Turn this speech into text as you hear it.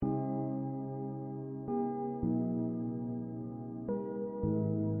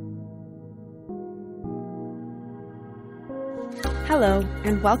Hello,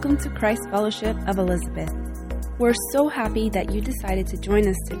 and welcome to Christ Fellowship of Elizabeth. We're so happy that you decided to join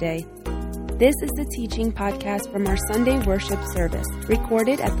us today. This is the teaching podcast from our Sunday worship service,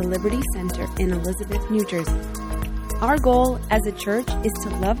 recorded at the Liberty Center in Elizabeth, New Jersey. Our goal as a church is to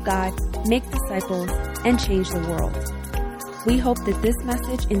love God, make disciples, and change the world. We hope that this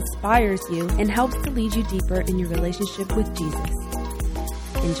message inspires you and helps to lead you deeper in your relationship with Jesus.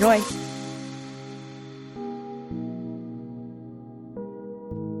 Enjoy!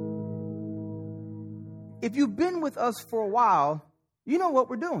 If you've been with us for a while, you know what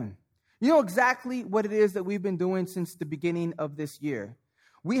we're doing. You know exactly what it is that we've been doing since the beginning of this year.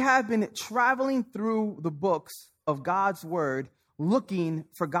 We have been traveling through the books of God's Word, looking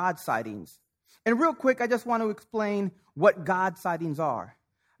for God sightings. And real quick, I just want to explain what God sightings are.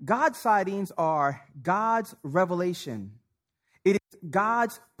 God sightings are God's revelation. It is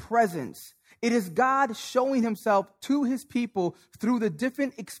God's presence. It is God showing himself to his people through the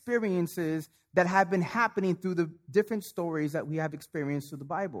different experiences that have been happening through the different stories that we have experienced through the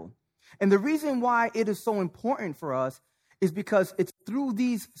Bible. And the reason why it is so important for us is because it's through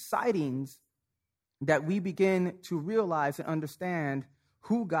these sightings that we begin to realize and understand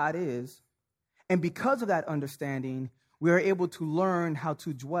who God is. And because of that understanding, we are able to learn how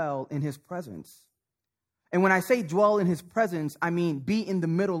to dwell in his presence. And when I say dwell in his presence, I mean be in the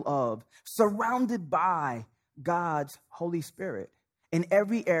middle of, surrounded by God's Holy Spirit in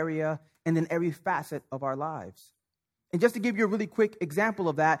every area and in every facet of our lives. And just to give you a really quick example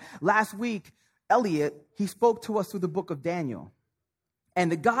of that, last week, Elliot, he spoke to us through the book of Daniel.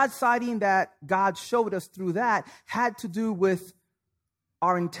 And the God sighting that God showed us through that had to do with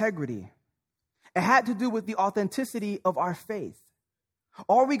our integrity. It had to do with the authenticity of our faith.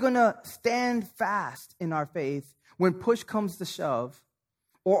 Are we going to stand fast in our faith when push comes to shove?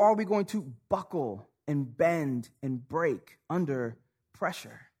 Or are we going to buckle and bend and break under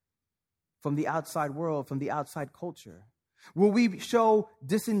pressure from the outside world, from the outside culture? Will we show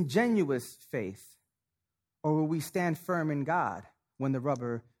disingenuous faith, or will we stand firm in God when the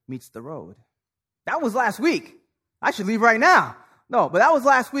rubber meets the road? That was last week. I should leave right now. No, but that was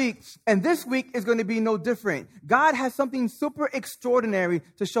last week, and this week is going to be no different. God has something super extraordinary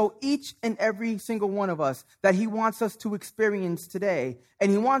to show each and every single one of us that he wants us to experience today,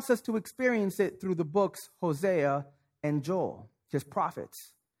 and he wants us to experience it through the books Hosea and Joel, his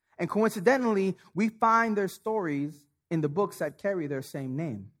prophets. And coincidentally, we find their stories in the books that carry their same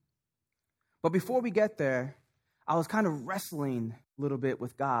name. But before we get there, I was kind of wrestling a little bit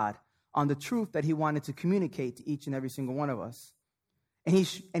with God on the truth that he wanted to communicate to each and every single one of us.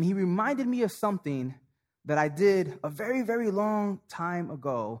 And he reminded me of something that I did a very, very long time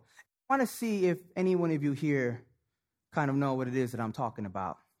ago. I want to see if any one of you here kind of know what it is that I'm talking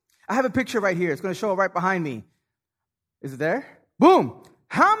about. I have a picture right here. It's going to show it right behind me. Is it there? Boom!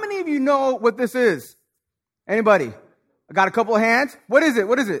 How many of you know what this is? Anybody? I got a couple of hands. What is it?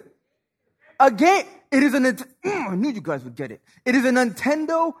 What is it? A game. It is I knew you guys would get it. It is a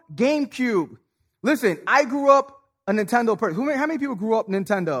Nintendo GameCube. Listen, I grew up a Nintendo person. How many people grew up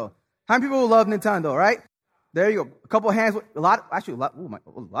Nintendo? How many people love Nintendo, right? There you go. A couple of hands. A lot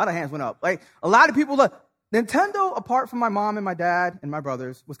of hands went up. Like, a lot of people love Nintendo, apart from my mom and my dad and my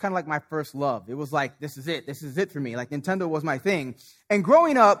brothers, was kind of like my first love. It was like, this is it for me. Like, Nintendo was my thing. And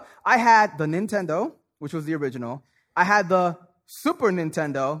growing up, I had the Nintendo, which was the original. I had the Super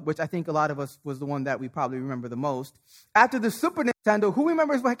Nintendo, which I think a lot of us was the one that we probably remember the most. After the Super Nintendo, who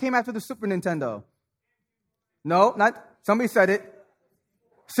remembers what came after the Super Nintendo? No, not, somebody said it.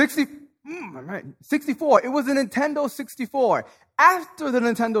 64. It was the Nintendo 64. After the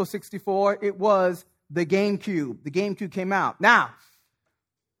Nintendo 64, it was the GameCube. The GameCube came out. Now,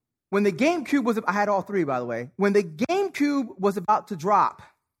 when the GameCube was, I had all three, by the way. When the GameCube was about to drop,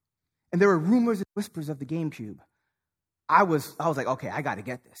 and there were rumors and whispers of the GameCube, I was like, okay, I got to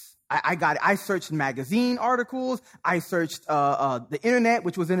get this. I got it. I searched magazine articles. I searched the internet,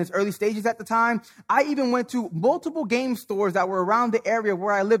 which was in its early stages at the time. I even went to multiple game stores that were around the area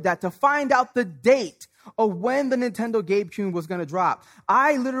where I lived at to find out the date of when the Nintendo GameCube was going to drop.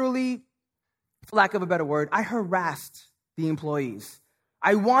 I literally, for lack of a better word, I harassed the employees.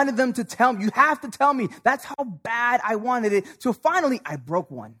 I wanted them to tell me. You have to tell me. That's how bad I wanted it. So finally, I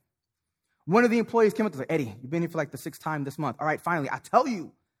broke one. One of the employees came up and said, Eddie, you've been here for like the 6th time this month. All right, finally, I tell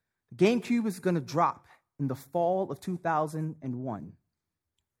you, the GameCube is going to drop in the fall of 2001,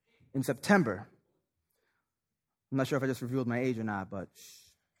 in September. I'm not sure if I just revealed my age or not, but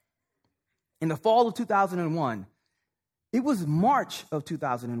in the fall of 2001, it was March of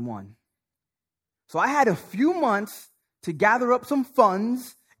 2001. So I had a few months to gather up some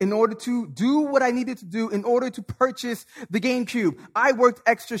funds in order to do what I needed to do in order to purchase the GameCube. I worked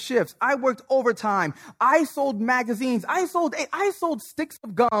extra shifts. I worked overtime. I sold magazines. I sold sticks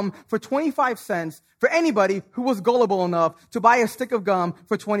of gum for 25 cents for anybody who was gullible enough to buy a stick of gum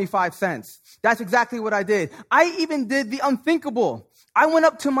for 25 cents. That's exactly what I did. I even did the unthinkable. I went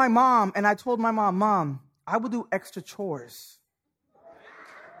up to my mom and I told my mom, Mom, I will do extra chores.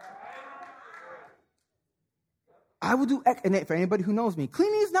 I will do, and for anybody who knows me,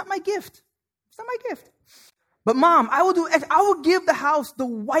 cleaning is not my gift. It's not my gift. But Mom, I will give the house the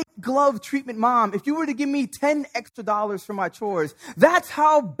white glove treatment, Mom, if you were to give me $10 extra for my chores. That's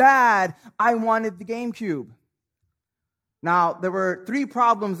how bad I wanted the GameCube. Now, there were three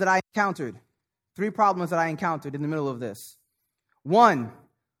problems that I encountered in the middle of this. One,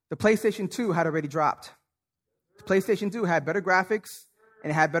 the PlayStation 2 had already dropped. The PlayStation 2 had better graphics and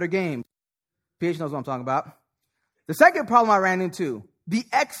it had better games. PH knows what I'm talking about. The second problem I ran into, the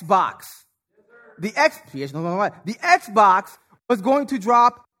Xbox. The Xbox was going to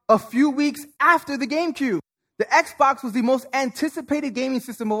drop a few weeks after the GameCube. The Xbox was the most anticipated gaming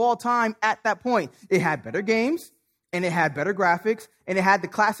system of all time at that point. It had better games, and it had better graphics, and it had the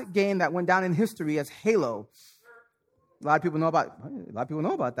classic game that went down in history as Halo. A lot of people know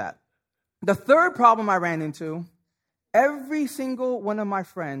about that. The third problem I ran into, every single one of my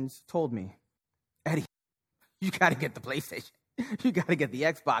friends told me, Eddie, you got to get the PlayStation. You got to get the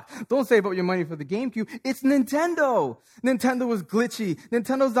Xbox. Don't save up your money for the GameCube. It's Nintendo. Nintendo was glitchy.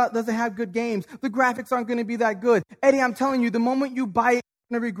 Nintendo doesn't have good games. The graphics aren't going to be that good. Eddie, I'm telling you, the moment you buy it,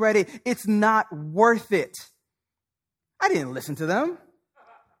 you're going to regret it. It's not worth it. I didn't listen to them.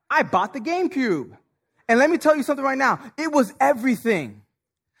 I bought the GameCube. And let me tell you something right now. It was everything.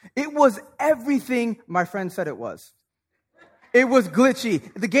 It was everything my friend said it was. It was glitchy.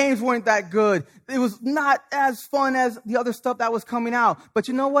 The games weren't that good. It was not as fun as the other stuff that was coming out. But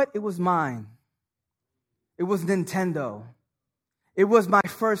you know what? It was mine. It was Nintendo. It was my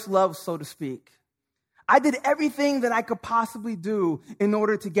first love, so to speak. I did everything that I could possibly do in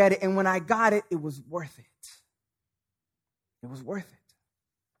order to get it. And when I got it, it was worth it. It was worth it.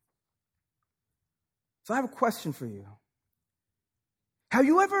 So I have a question for you. Have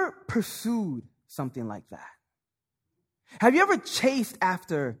you ever pursued something like that? Have you ever chased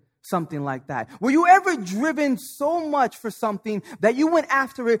after something like that? Were you ever driven so much for something that you went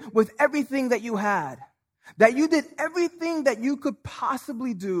after it with everything that you had? That you did everything that you could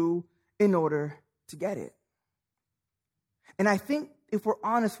possibly do in order to get it? And I think if we're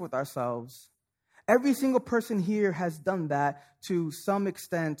honest with ourselves, every single person here has done that to some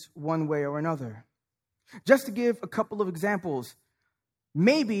extent, one way or another. Just to give a couple of examples,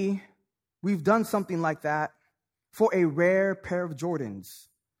 maybe we've done something like that for a rare pair of Jordans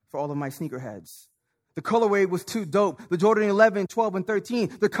for all of my sneakerheads. The colorway was too dope. The Jordan 11, 12, and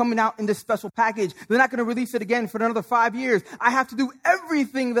 13, they're coming out in this special package. They're not going to release it again for another 5 years. I have to do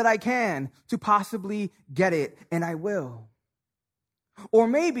everything that I can to possibly get it, and I will. Or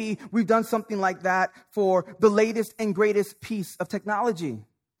maybe we've done something like that for the latest and greatest piece of technology.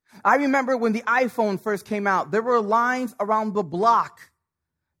 I remember when the iPhone first came out, there were lines around the block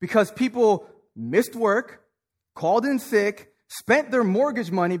because people missed work, called in sick, spent their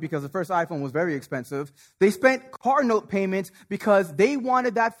mortgage money because the first iPhone was very expensive. They spent car note payments because they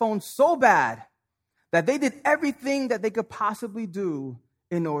wanted that phone so bad that they did everything that they could possibly do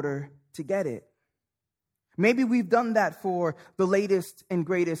in order to get it. Maybe we've done that for the latest and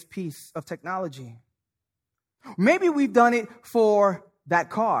greatest piece of technology. Maybe we've done it for that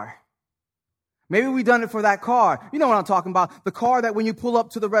car. Maybe we've done it for that car. You know what I'm talking about. The car that when you pull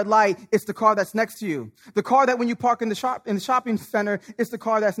up to the red light, it's the car that's next to you. The car that when you park in the shopping center, it's the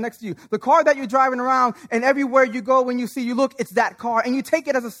car that's next to you. The car that you're driving around and everywhere you go, when you see, you look, it's that car. And you take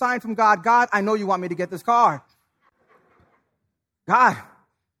it as a sign from God. God, I know you want me to get this car. God,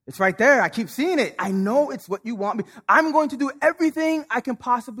 it's right there. I keep seeing it. I know it's what you want me. I'm going to do everything I can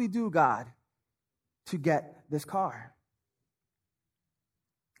possibly do, God, to get this car.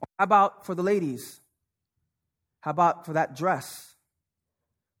 How about for the ladies? How about for that dress?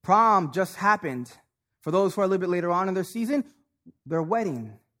 Prom just happened. For those who are a little bit later on in their season, their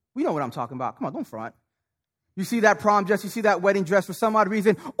wedding. We know what I'm talking about. Come on, don't front. You see that prom dress, you see that wedding dress, for some odd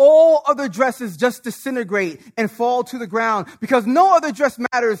reason, all other dresses just disintegrate and fall to the ground because no other dress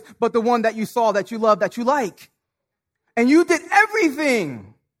matters but the one that you saw, that you love, that you like. And you did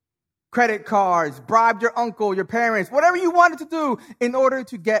everything. Credit cards, bribed your uncle, your parents, whatever you wanted to do in order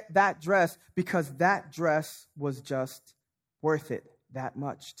to get that dress because that dress was just worth it that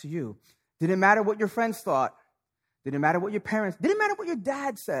much to you. Didn't matter what your friends thought. Didn't matter what your parents, didn't matter what your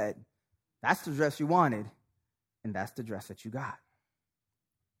dad said. That's the dress you wanted, and that's the dress that you got.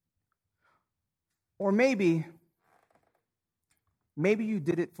 Or maybe you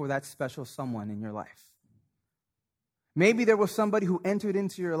did it for that special someone in your life. Maybe there was somebody who entered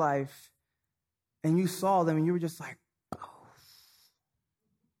into your life and you saw them and you were just like, oh.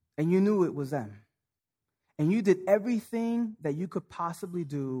 And you knew it was them. And you did everything that you could possibly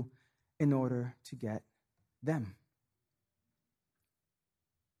do in order to get them.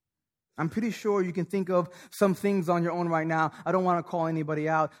 I'm pretty sure you can think of some things on your own right now. I don't want to call anybody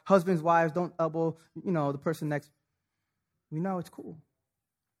out. Husbands, wives, don't elbow, the person next. We know it's cool.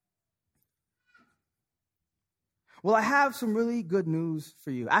 Well, I have some really good news for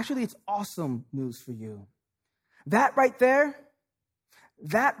you. Actually, it's awesome news for you. That right there,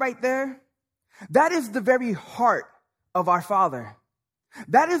 that is the very heart of our Father.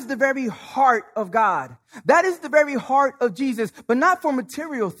 That is the very heart of God. That is the very heart of Jesus, but not for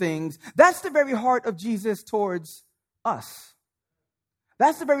material things. That's the very heart of Jesus towards us.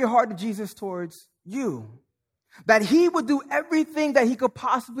 That's the very heart of Jesus towards you. That he would do everything that he could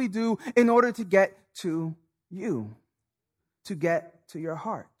possibly do in order to get to you, to get to your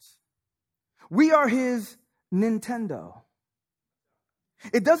heart. We are his Nintendo.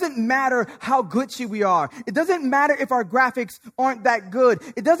 It doesn't matter how glitchy we are. It doesn't matter if our graphics aren't that good.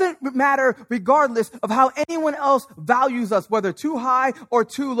 It doesn't matter regardless of how anyone else values us, whether too high or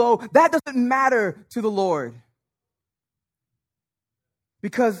too low. That doesn't matter to the Lord.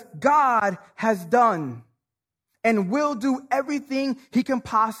 Because God has done and will do everything he can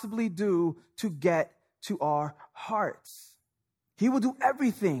possibly do to get to our hearts. He will do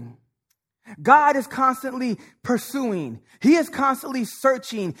everything. God is constantly pursuing. He is constantly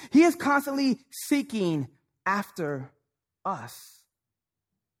searching. He is constantly seeking after us.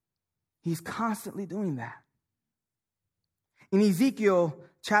 He's constantly doing that. In Ezekiel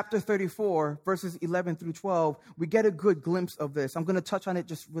chapter 34, verses 11 through 12, we get a good glimpse of this. I'm going to touch on it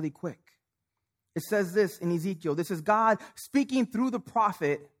just really quick. It says this in Ezekiel. This is God speaking through the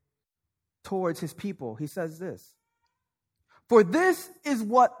prophet towards his people. He says this. For this is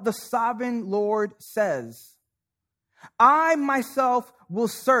what the sovereign Lord says. I myself will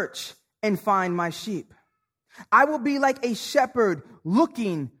search and find my sheep. I will be like a shepherd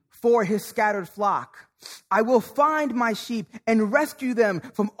looking for his scattered flock. I will find my sheep and rescue them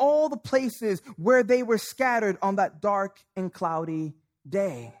from all the places where they were scattered on that dark and cloudy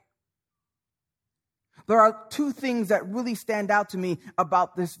day. There are two things that really stand out to me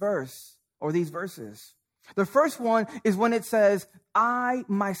about this verse or these verses. The first one is when it says, I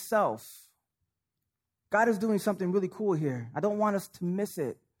myself. God is doing something really cool here. I don't want us to miss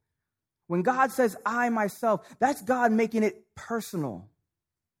it. When God says, I myself, that's God making it personal.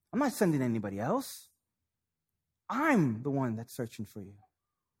 I'm not sending anybody else. I'm the one that's searching for you.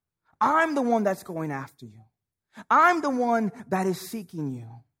 I'm the one that's going after you. I'm the one that is seeking you.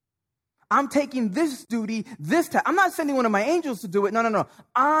 I'm taking this duty, this time. I'm not sending one of my angels to do it. No.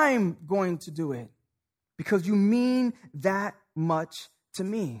 I'm going to do it. Because you mean that much to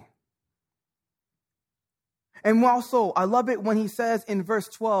me. And also, I love it when he says in verse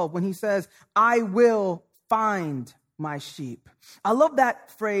 12, when he says, I will find my sheep. I love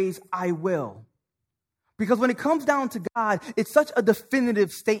that phrase, I will. Because when it comes down to God, it's such a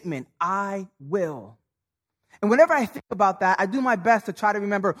definitive statement, I will. And whenever I think about that, I do my best to try to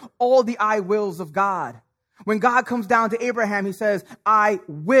remember all the I wills of God. When God comes down to Abraham, he says, I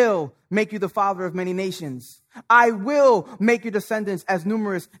will make you the father of many nations. I will make your descendants as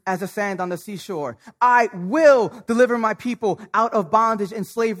numerous as the sand on the seashore. I will deliver my people out of bondage and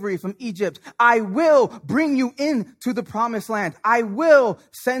slavery from Egypt. I will bring you into the promised land. I will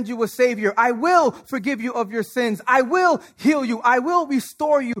send you a savior. I will forgive you of your sins. I will heal you. I will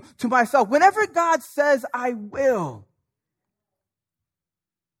restore you to myself. Whenever God says, I will,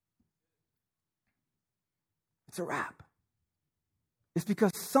 it's a wrap. It's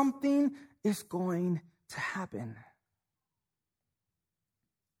because something is going to happen.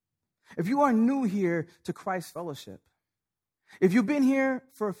 If you are new here to Christ Fellowship, if you've been here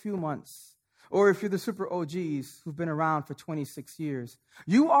for a few months, or if you're the super OGs who've been around for 26 years,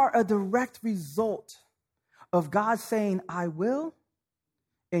 you are a direct result of God saying, I will,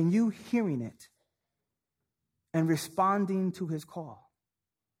 and you hearing it and responding to his call.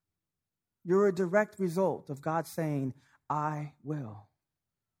 You're a direct result of God saying, I will.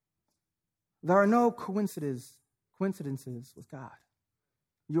 There are no coincidences with God.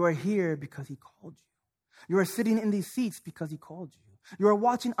 You are here because he called you. You are sitting in these seats because he called you. You are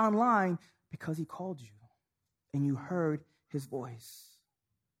watching online because he called you and you heard his voice.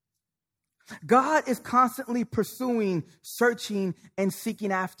 God is constantly pursuing, searching, and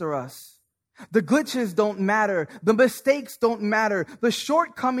seeking after us. The glitches don't matter. The mistakes don't matter. The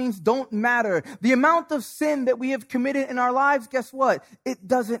shortcomings don't matter. The amount of sin that we have committed in our lives, guess what? It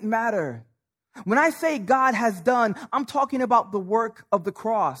doesn't matter. When I say God has done, I'm talking about the work of the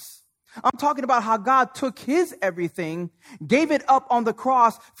cross. I'm talking about how God took his everything, gave it up on the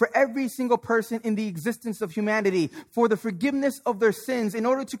cross for every single person in the existence of humanity, for the forgiveness of their sins, in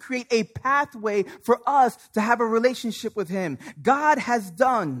order to create a pathway for us to have a relationship with him. God has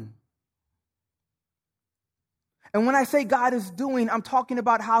done. And when I say God is doing, I'm talking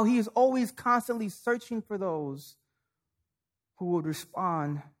about how he is always constantly searching for those who would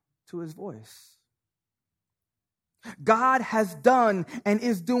respond to his voice. God has done and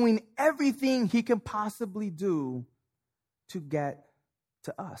is doing everything he can possibly do to get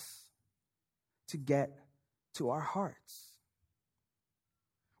to us, to get to our hearts.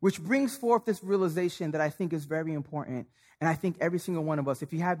 Which brings forth this realization that I think is very important. And I think every single one of us,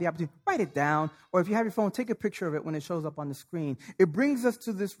 if you have the opportunity, write it down. Or if you have your phone, take a picture of it when it shows up on the screen. It brings us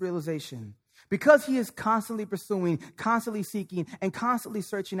to this realization. Because he is constantly pursuing, constantly seeking, and constantly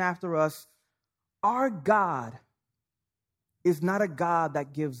searching after us, our God is not a God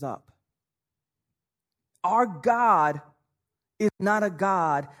that gives up. Our God is not a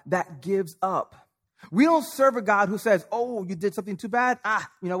God that gives up. We don't serve a God who says, oh, you did something too bad?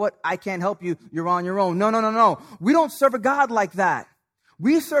 You know what? I can't help you. You're on your own. No. We don't serve a God like that.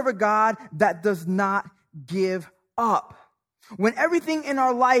 We serve a God that does not give up. When everything in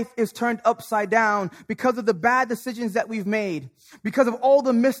our life is turned upside down because of the bad decisions that we've made, because of all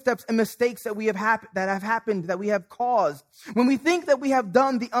the missteps and mistakes that we have happened, that we have caused, when we think that we have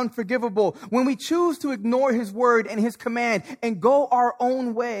done the unforgivable, when we choose to ignore his word and his command and go our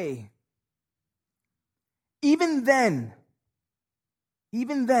own way, even then,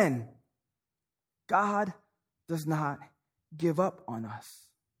 God does not give up on us.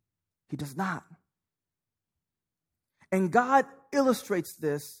 He does not. And God illustrates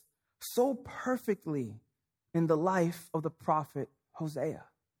this so perfectly in the life of the prophet Hosea.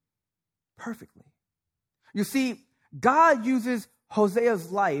 Perfectly. You see, God uses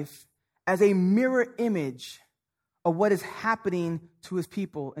Hosea's life as a mirror image of what is happening to his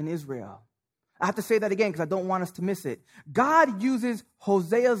people in Israel. I have to say that again because I don't want us to miss it. God uses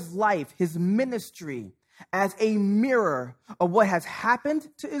Hosea's life, his ministry, as a mirror of what has happened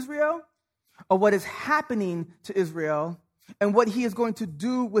to Israel, of what is happening to Israel, and what he is going to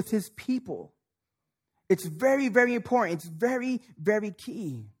do with his people. It's very, very important. It's very, very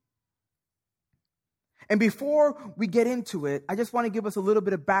key. And before we get into it, I just want to give us a little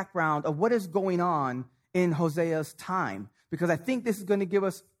bit of background of what is going on in Hosea's time, because I think this is going to give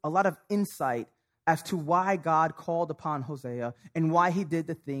us a lot of insight as to why God called upon Hosea and why he did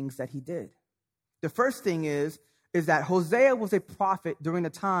the things that he did. The first thing is that Hosea was a prophet during a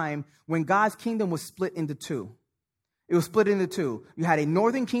time when God's kingdom was split into two. It was split into two. You had a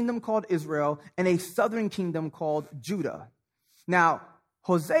northern kingdom called Israel and a southern kingdom called Judah. Now,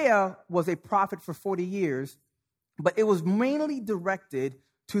 Hosea was a prophet for 40 years, but it was mainly directed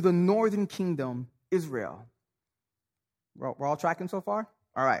to the northern kingdom, Israel. We're all tracking so far?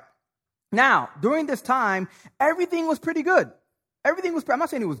 All right. Now, during this time, everything was pretty good. I'm not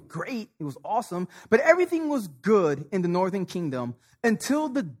saying it was great, it was awesome, but everything was good in the northern kingdom until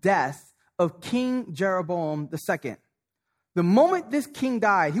the death of King Jeroboam II. The moment this king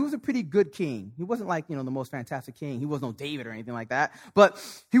died, he was a pretty good king. He wasn't like, the most fantastic king. He was no David or anything like that, but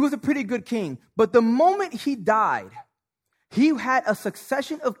he was a pretty good king. But the moment he died, he had a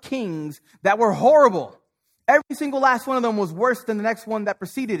succession of kings that were horrible. Every single last one of them was worse than the next one that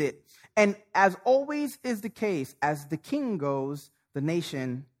preceded it. And as always is the case, as the king goes, the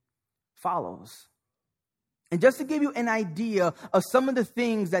nation follows. And just to give you an idea of some of the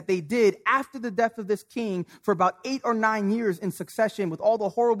things that they did after the death of this king for about 8 or 9 years in succession with all the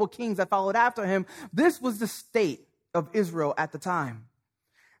horrible kings that followed after him, this was the state of Israel at the time.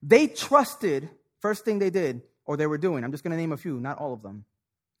 They trusted, first thing they did, or they were doing, I'm just going to name a few, not all of them.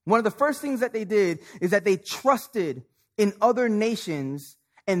 One of the first things that they did is that they trusted in other nations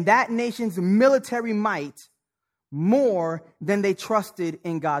and that nation's military might more than they trusted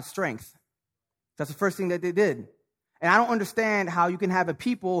in God's strength. That's the first thing that they did. And I don't understand how you can have a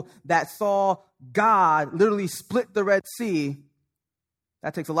people that saw God literally split the Red Sea.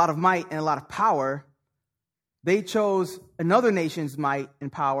 That takes a lot of might and a lot of power. They chose another nation's might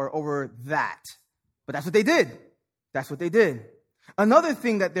and power over that. But that's what they did. That's what they did. Another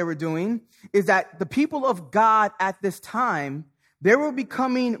thing that they were doing is that the people of God at this time, they were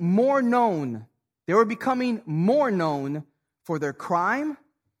becoming more known. They were becoming more known for their crime,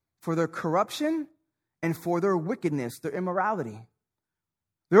 for their corruption, and for their wickedness, their immorality.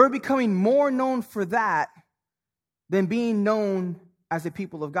 They were becoming more known for that than being known as a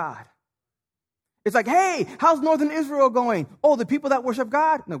people of God. It's like, hey, how's Northern Israel going? Oh, the people that worship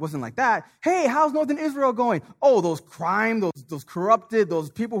God? No, it wasn't like that. Hey, how's Northern Israel going? Oh, those crime, those corrupted,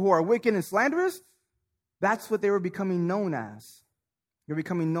 those people who are wicked and slanderous? That's what they were becoming known as. They're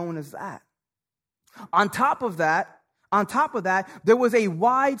becoming known as that. On top of that, there was a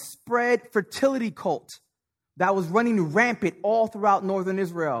widespread fertility cult that was running rampant all throughout Northern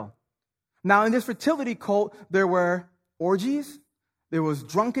Israel. Now, in this fertility cult, there were orgies, there was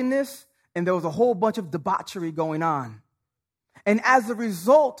drunkenness, and there was a whole bunch of debauchery going on. And as a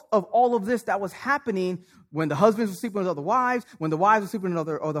result of all of this that was happening, when the husbands were sleeping with other wives, when the wives were sleeping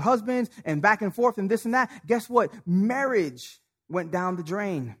with other husbands, and back and forth and this and that, guess what? Marriage went down the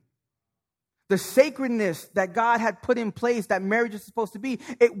drain. The sacredness that God had put in place, that marriage is supposed to be,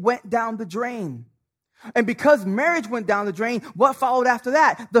 it went down the drain. And because marriage went down the drain, what followed after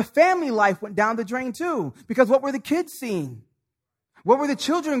that? The family life went down the drain too. Because what were the kids seeing? What were the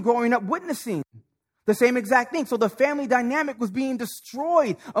children growing up witnessing? The same exact thing. So the family dynamic was being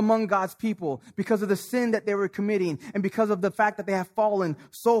destroyed among God's people because of the sin that they were committing and because of the fact that they have fallen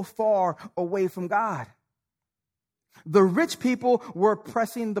so far away from God. The rich people were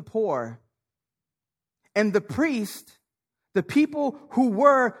oppressing the poor. And the priest, the people who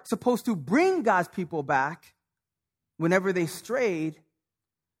were supposed to bring God's people back whenever they strayed,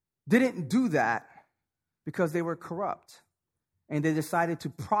 didn't do that because they were corrupt. And they decided to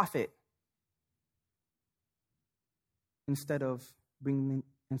profit instead of bringing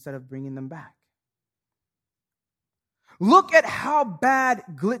them back. Look at how bad,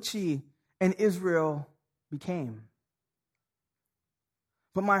 glitchy, and Israel became.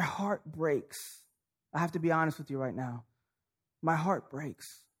 But my heart breaks. I have to be honest with you right now. My heart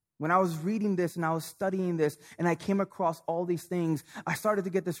breaks. When I was reading this and I was studying this and I came across all these things, I started to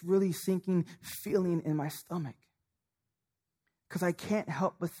get this really sinking feeling in my stomach. Because I can't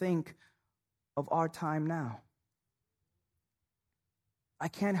help but think of our time now. I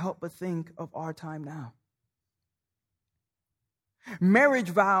can't help but think of our time now. Marriage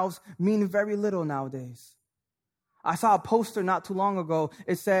vows mean very little nowadays. I saw a poster not too long ago.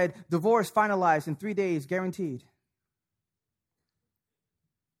 It said, divorce finalized in 3 days, guaranteed.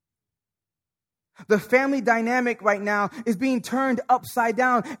 The family dynamic right now is being turned upside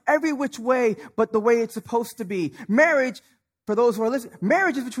down every which way but the way it's supposed to be. Marriage, for those who are listening,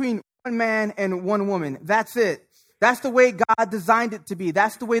 marriage is between one man and one woman. That's it. That's the way God designed it to be.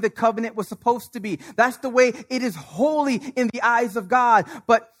 That's the way the covenant was supposed to be. That's the way it is holy in the eyes of God.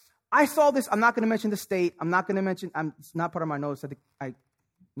 But I saw this. I'm not going to mention the state. I'm not going to mention. It's not part of my notes. I'm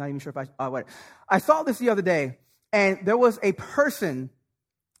not even sure if I saw this the other day, and there was a person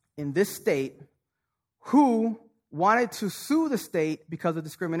in this state who wanted to sue the state because of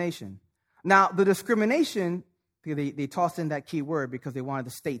discrimination. Now, the discrimination, they tossed in that key word because they wanted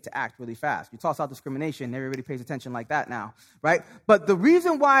the state to act really fast. You toss out discrimination, everybody pays attention like that now, right? But the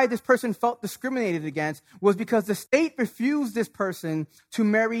reason why this person felt discriminated against was because the state refused this person to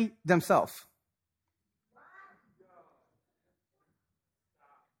marry themselves.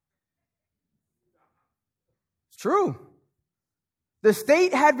 It's true. The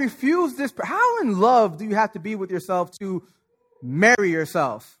state had refused this. How in love do you have to be with yourself to marry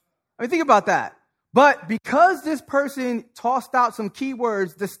yourself? I mean, think about that. But because this person tossed out some key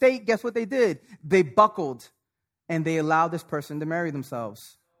words, the state, guess what they did? They buckled and they allowed this person to marry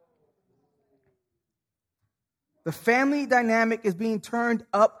themselves. The family dynamic is being turned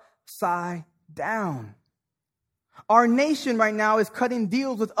upside down. Our nation right now is cutting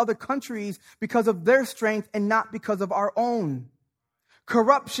deals with other countries because of their strength and not because of our own.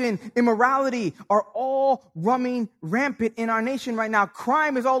 Corruption, immorality are all running rampant in our nation right now.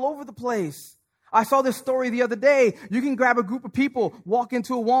 Crime is all over the place. I saw this story the other day. You can grab a group of people, walk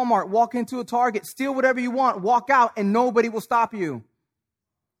into a Walmart, walk into a Target, steal whatever you want, walk out, and nobody will stop you.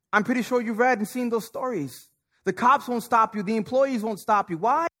 I'm pretty sure you've read and seen those stories. The cops won't stop you. The employees won't stop you.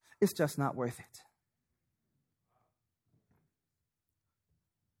 Why? It's just not worth it.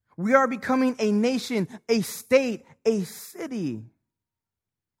 We are becoming a nation, a state, a city,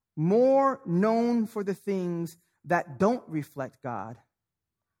 more known for the things that don't reflect God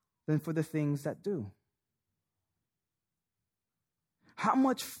than for the things that do. How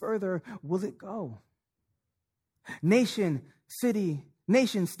much further will it go? Nation, city,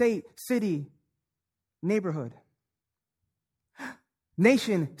 nation, state, city, neighborhood.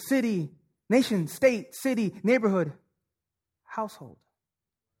 Nation, state, city, neighborhood, household.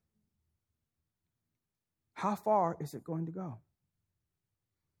 How far is it going to go?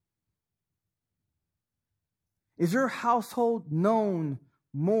 Is your household known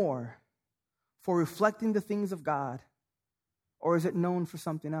more for reflecting the things of God, or is it known for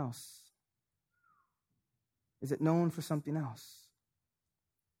something else? Is it known for something else?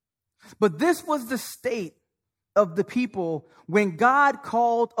 But this was the state of the people when God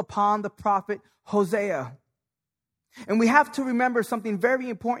called upon the prophet Hosea. And we have to remember something very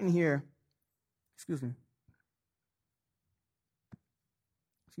important here. Excuse me.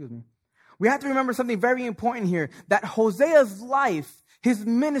 We have to remember something very important here, that Hosea's life, his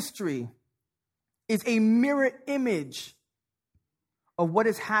ministry, is a mirror image of what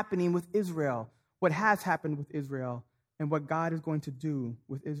is happening with Israel, what has happened with Israel, and what God is going to do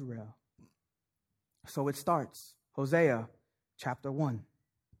with Israel. So it starts, Hosea chapter 1.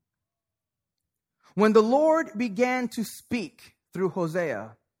 When the Lord began to speak through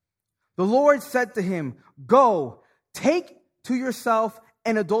Hosea, the Lord said to him, "Go, take to yourself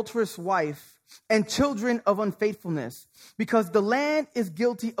an adulterous wife and children of unfaithfulness, because the land is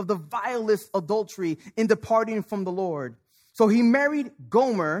guilty of the vilest adultery in departing from the Lord." So he married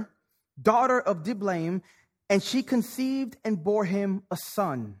Gomer, daughter of Diblaim, and she conceived and bore him a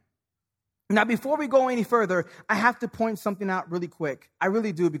son. Now, before we go any further, I have to point something out really quick. I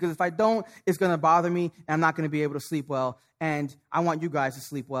really do, because if I don't, it's going to bother me, and I'm not going to be able to sleep well, and I want you guys to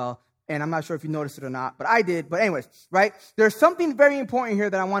sleep well. And I'm not sure if you noticed it or not, but I did. But anyways, right? There's something very important here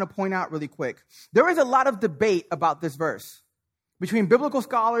that I want to point out really quick. There is a lot of debate about this verse. Between biblical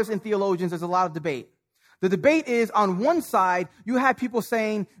scholars and theologians, there's a lot of debate. The debate is, on one side, you have people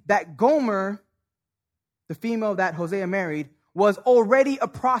saying that Gomer, the female that Hosea married, was already a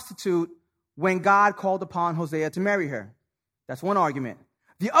prostitute when God called upon Hosea to marry her. That's one argument.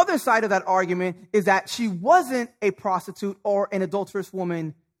 The other side of that argument is that she wasn't a prostitute or an adulterous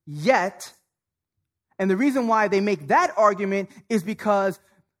woman yet. And the reason why they make that argument is because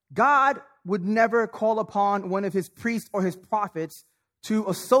God would never call upon one of his priests or his prophets to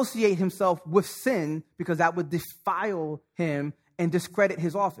associate himself with sin, because that would defile him and discredit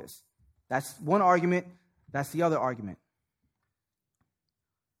his office. That's one argument. That's the other argument.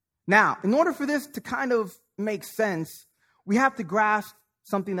 Now, in order for this to kind of make sense, we have to grasp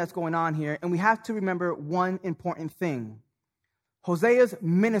something that's going on here, and we have to remember one important thing. Hosea's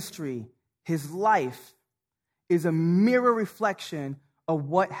ministry, his life, is a mirror reflection of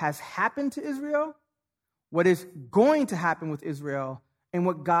what has happened to Israel, what is going to happen with Israel, and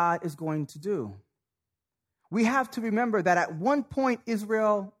what God is going to do. We have to remember that at one point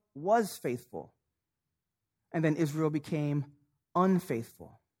Israel was faithful, and then Israel became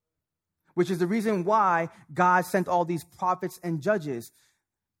unfaithful, which is the reason why God sent all these prophets and judges.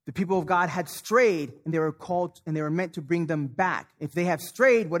 The people of God had strayed, and they were called, and they were meant to bring them back. If they have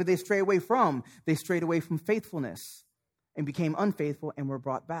strayed, what did they stray away from? They strayed away from faithfulness and became unfaithful and were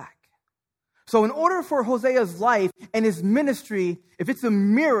brought back. So in order for Hosea's life and his ministry, if it's a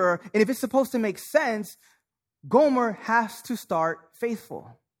mirror and if it's supposed to make sense, Gomer has to start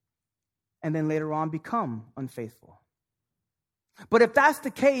faithful and then later on become unfaithful. But if that's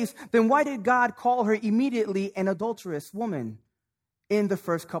the case, then why did God call her immediately an adulterous woman in the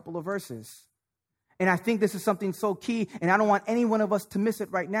first couple of verses? And I think this is something so key, and I don't want any one of us to miss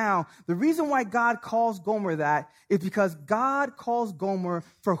it right now. The reason why God calls Gomer that is because God calls Gomer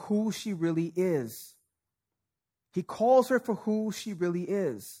for who she really is. He calls her for who she really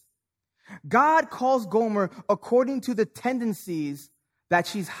is. God calls Gomer according to the tendencies that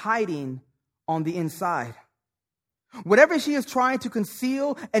she's hiding on the inside. Whatever she is trying to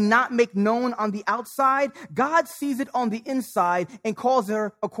conceal and not make known on the outside, God sees it on the inside and calls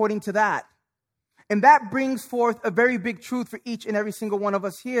her according to that. And that brings forth a very big truth for each and every single one of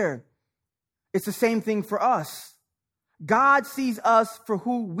us here. It's the same thing for us. God sees us for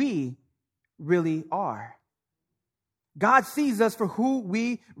who we really are. God sees us for who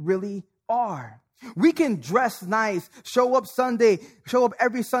we really are. We can dress nice, show up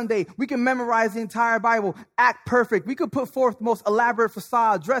every Sunday. We can memorize the entire Bible, act perfect. We could put forth the most elaborate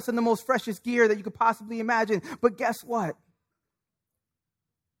facade, dress in the most freshest gear that you could possibly imagine. But guess what?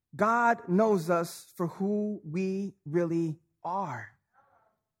 God knows us for who we really are.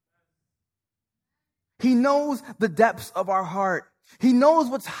 He knows the depths of our heart. He knows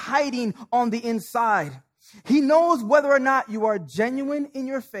what's hiding on the inside. He knows whether or not you are genuine in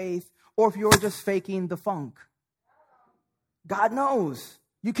your faith or if you're just faking the funk. God knows.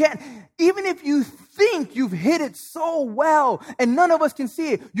 You can't, even if you think you've hid it so well and none of us can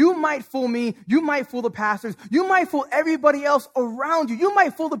see it, you might fool me, you might fool the pastors, you might fool everybody else around you, you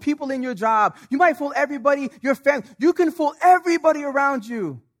might fool the people in your job, you might fool everybody, your family, you can fool everybody around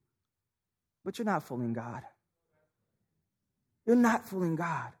you, but you're not fooling God. You're not fooling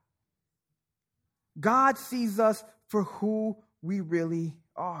God. God sees us for who we really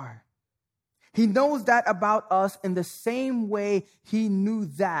are. He knows that about us in the same way he knew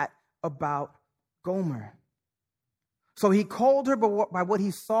that about Gomer. So he called her by what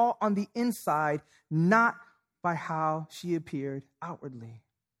he saw on the inside, not by how she appeared outwardly.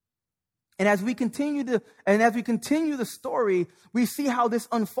 And as we continue the story, we see how this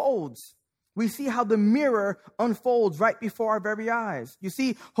unfolds. We see how the mirror unfolds right before our very eyes. You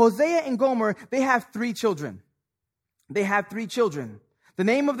see, Hosea and Gomer, they have 3 children. The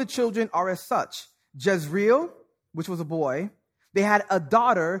name of the children are as such: Jezreel, which was a boy. They had a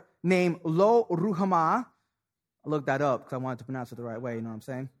daughter named Lo Ruhamah. I looked that up because I wanted to pronounce it the right way, you know what I'm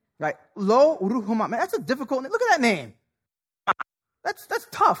saying? Right? Lo Ruhamah. Man, that's a difficult name. Look at that name. That's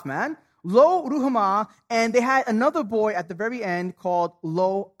tough, man. Lo Ruhamah, and they had another boy at the very end called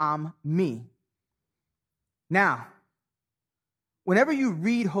Lo Ammi. Now, whenever you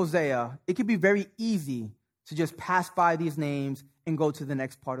read Hosea, it can be very easy to just pass by these names and go to the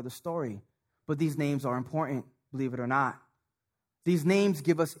next part of the story. But these names are important, believe it or not. These names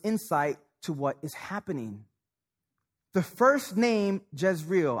give us insight to what is happening. The first name,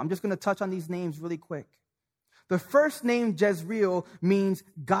 Jezreel, I'm just going to touch on these names really quick. The first name, Jezreel, means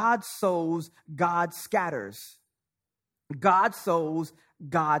God sows, God scatters. God sows,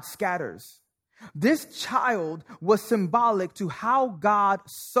 God scatters. This child was symbolic to how God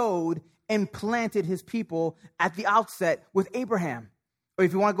sowed and planted his people at the outset with Abraham. Or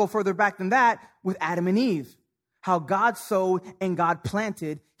if you want to go further back than that, with Adam and Eve. How God sowed and God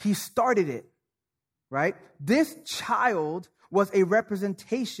planted, he started it, right? This child was a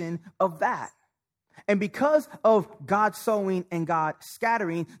representation of that. And because of God sowing and God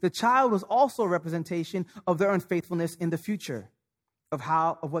scattering, the child was also a representation of their unfaithfulness in the future,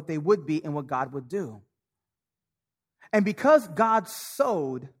 of what they would be and what God would do. And because God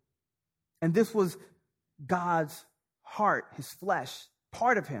sowed, and this was God's heart, his flesh,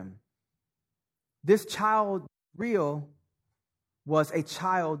 part of him, this child, real, was a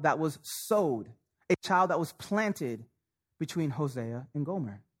child that was sowed, a child that was planted between Hosea and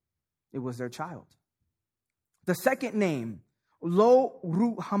Gomer. It was their child. The second name, Lo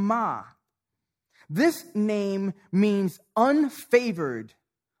Ruhamah. This name means unfavored,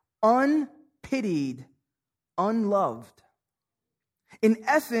 unpitied, unloved. In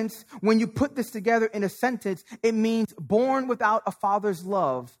essence, when you put this together in a sentence, it means born without a father's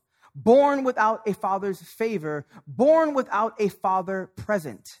love, born without a father's favor, born without a father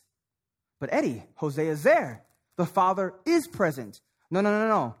present. But Eddie, Hosea is there. The father is present.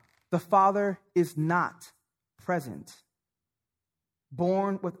 No. The father is not present.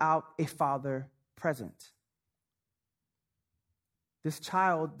 Born without a father present. This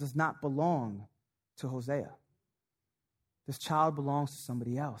child does not belong to Hosea. This child belongs to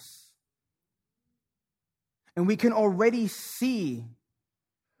somebody else. And we can already see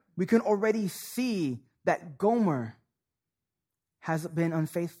that Gomer has been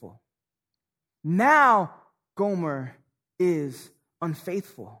unfaithful. Now Gomer is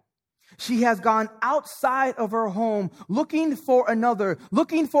unfaithful. She has gone outside of her home looking for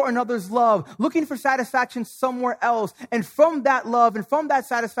another's love, looking for satisfaction somewhere else. And from that love and from that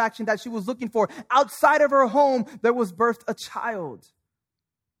satisfaction that she was looking for outside of her home, there was birthed a child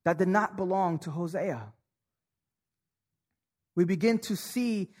that did not belong to Hosea. We begin to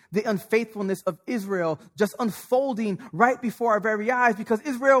see the unfaithfulness of Israel just unfolding right before our very eyes, because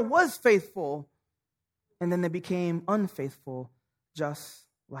Israel was faithful and then they became unfaithful, just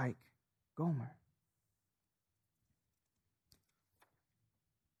like Gomer.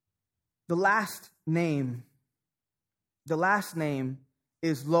 The last name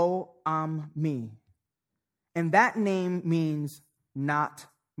is Lo Ammi. And that name means not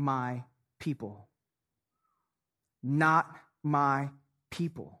my people. Not my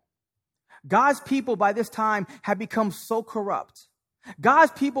people. God's people by this time have become so corrupt.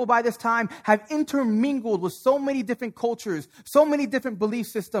 God's people by this time have intermingled with so many different cultures, so many different belief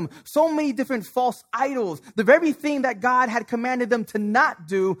systems, so many different false idols. The very thing that God had commanded them to not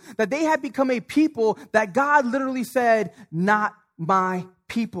do, that they had become a people that God literally said, not my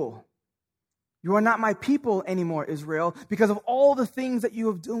people. You are not my people anymore, Israel, because of all the things that you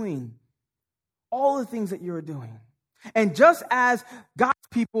are doing. All the things that you are doing. And just as God's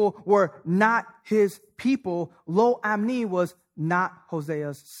people were not his people, Lo Ammi was not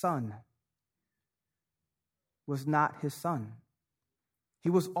Hosea's son. Was not his son. He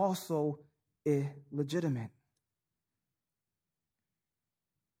was also illegitimate.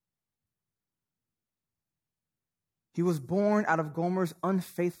 He was born out of Gomer's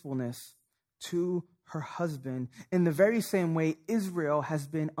unfaithfulness to her husband in the very same way Israel has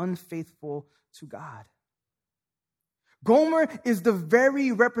been unfaithful to God. Gomer is the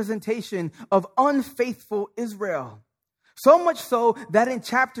very representation of unfaithful Israel. So much so that in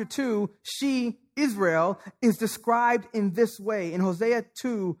chapter 2, she, Israel, is described in this way. In Hosea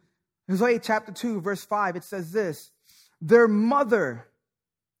chapter 2, verse 5, it says this: their mother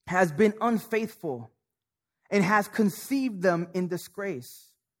has been unfaithful and has conceived them in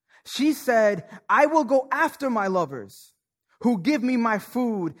disgrace. She said, I will go after my lovers who give me my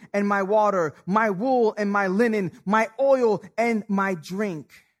food and my water, my wool and my linen, my oil and my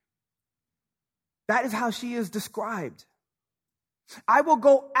drink. That is how she is described. I will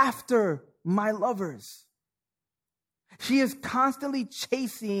go after my lovers. She is constantly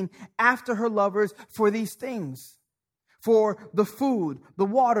chasing after her lovers for these things. For the food, the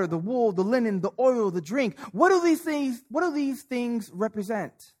water, the wool, the linen, the oil, the drink. What do these things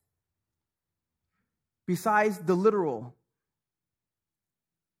represent? Besides the literal,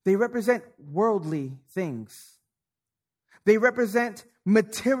 they represent worldly things. They represent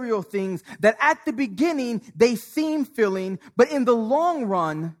material things that at the beginning they seem filling, but in the long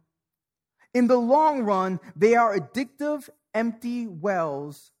run, they are addictive, empty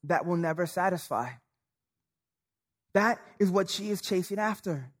wells that will never satisfy. That is what she is chasing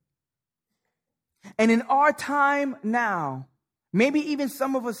after. And in our time now, maybe even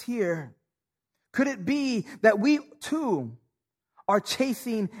some of us here, could it be that we too are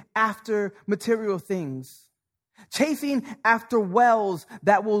chasing after material things, chasing after wells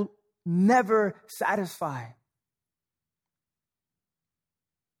that will never satisfy?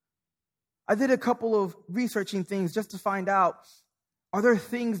 I did a couple of researching things just to find out, are there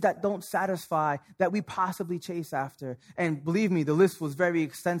things that don't satisfy that we possibly chase after? And believe me, the list was very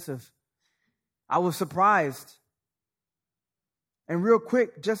extensive. I was surprised. And real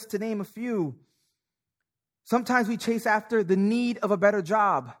quick, just to name a few, sometimes we chase after the need of a better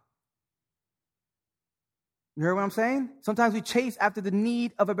job. You hear what I'm saying? Sometimes we chase after the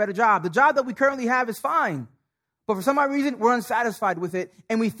need of a better job. The job that we currently have is fine, but for some odd reason, we're unsatisfied with it,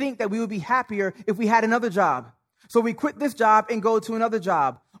 and we think that we would be happier if we had another job. So we quit this job and go to another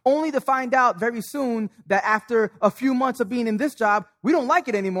job, only to find out very soon that after a few months of being in this job, we don't like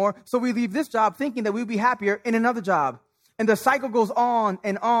it anymore, so we leave this job thinking that we'd be happier in another job. And the cycle goes on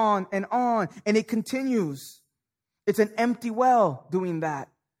and on and on, and it continues. It's an empty well doing that.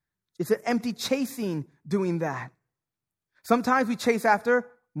 It's an empty chasing doing that. Sometimes we chase after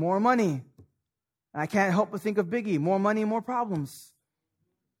more money. And I can't help but think of Biggie, more money, more problems.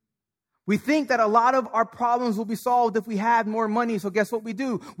 We think that a lot of our problems will be solved if we had more money. So guess what we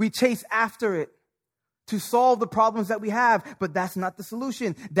do? We chase after it to solve the problems that we have. But that's not the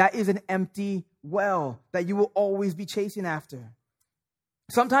solution. That is an empty well that you will always be chasing after.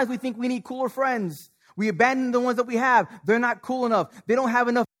 Sometimes we think we need cooler friends. We abandon the ones that we have. They're not cool enough. They don't have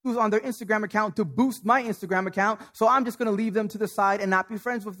enough views on their Instagram account to boost my Instagram account. So I'm just going to leave them to the side and not be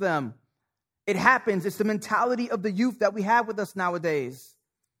friends with them. It happens. It's the mentality of the youth that we have with us nowadays.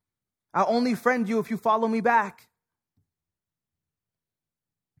 I'll only friend you if you follow me back.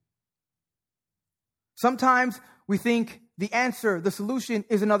 Sometimes we think the answer, the solution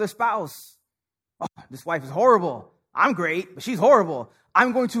is another spouse. Oh, this wife is horrible. I'm great, but she's horrible.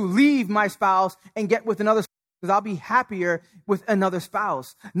 I'm going to leave my spouse and get with another spouse because I'll be happier with another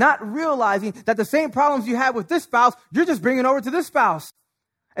spouse. Not realizing that the same problems you have with this spouse, you're just bringing over to this spouse.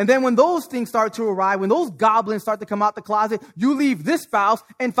 And then when those things start to arrive, when those goblins start to come out the closet, you leave this spouse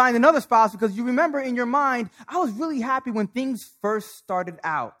and find another spouse because you remember in your mind, I was really happy when things first started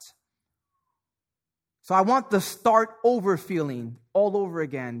out. So I want the start over feeling all over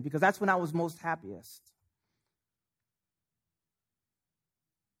again because that's when I was most happiest.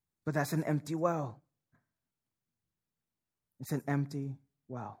 But that's an empty well. It's an empty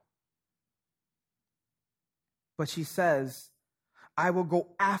well. But she says, I will go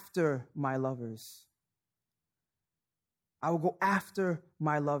after my lovers. I will go after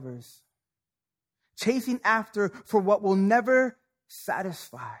my lovers. Chasing after for what will never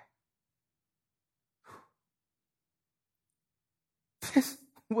satisfy. This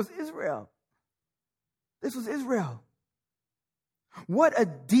was Israel. This was Israel. What a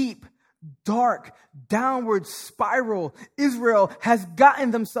deep, dark, downward spiral Israel has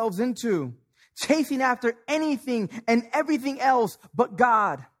gotten themselves into. Chasing after anything and everything else but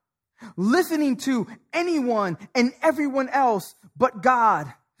God. Listening to anyone and everyone else but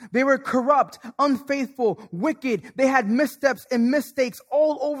God. They were corrupt, unfaithful, wicked. They had missteps and mistakes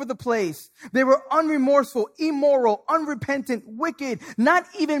all over the place. They were unremorseful, immoral, unrepentant, wicked, not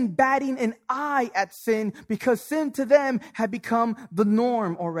even batting an eye at sin because sin to them had become the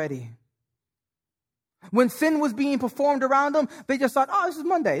norm already. When sin was being performed around them, they just thought, oh, this is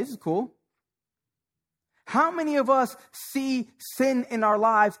Monday. This is cool. How many of us see sin in our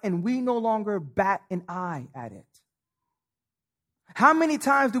lives and we no longer bat an eye at it? How many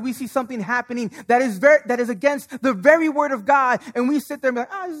times do we see something happening that is against the very word of God, and we sit there and be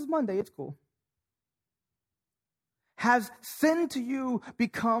like, this is Monday, it's cool. Has sin to you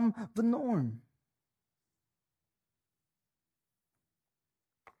become the norm?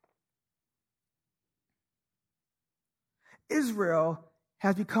 Israel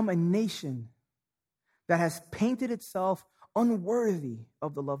has become a nation that has painted itself unworthy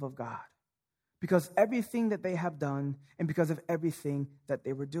of the love of God because everything that they have done and because of everything that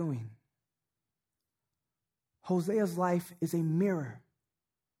they were doing. Hosea's life is a mirror.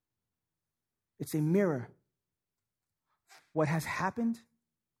 It's a mirror. What has happened,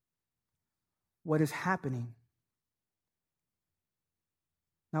 what is happening.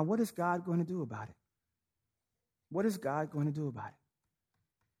 Now, what is God going to do about it? What is God going to do about it?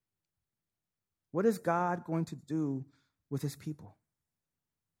 What is God going to do with his people?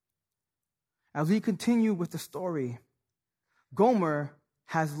 As we continue with the story, Gomer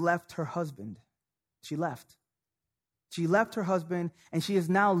has left her husband. She left. She left her husband, and she is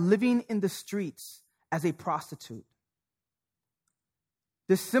now living in the streets as a prostitute.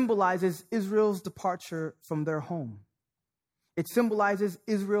 This symbolizes Israel's departure from their home. It symbolizes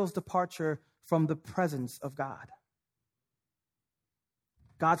Israel's departure from the presence of God.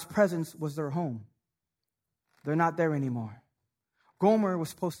 God's presence was their home. They're not there anymore. Gomer was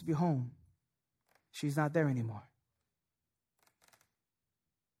supposed to be home. She's not there anymore.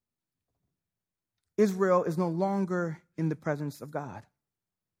 Israel is no longer in the presence of God.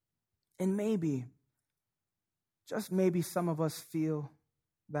 And maybe, just maybe, some of us feel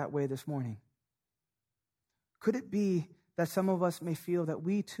that way this morning. Could it be that some of us may feel that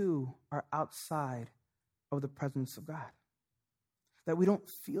we too are outside of the presence of God? That we don't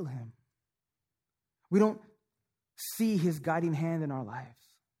feel him. We don't see his guiding hand in our lives.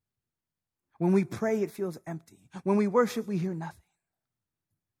 When we pray, it feels empty. When we worship, we hear nothing.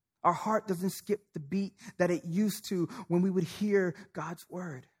 Our heart doesn't skip the beat that it used to when we would hear God's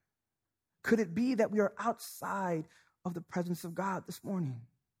word. Could it be that we are outside of the presence of God this morning?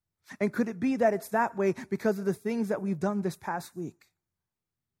 And could it be that it's that way because of the things that we've done this past week?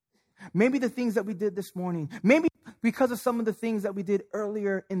 Maybe the things that we did this morning. Maybe because of some of the things that we did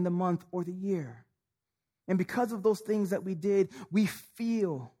earlier in the month or the year. And because of those things that we did, we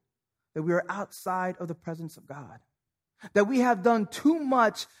feel that we are outside of the presence of God. That we have done too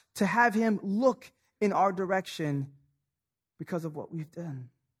much to have him look in our direction because of what we've done.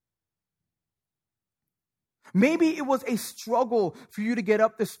 Maybe it was a struggle for you to get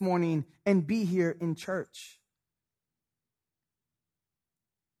up this morning and be here in church.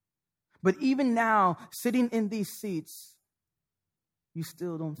 But even now, sitting in these seats, you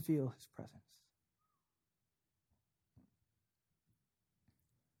still don't feel his presence.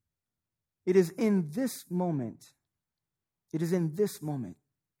 It is in this moment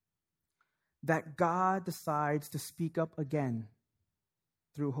that God decides to speak up again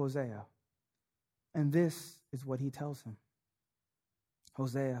through Hosea. And this is what he tells him.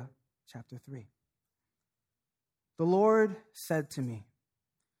 Hosea chapter 3. The Lord said to me,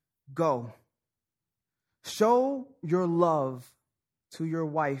 "Go, show your love to your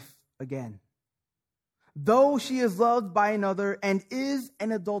wife again, though she is loved by another and is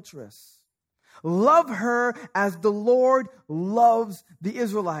an adulteress. Love her as the Lord loves the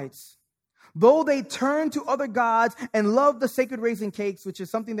Israelites. Though they turn to other gods and love the sacred raisin cakes," which is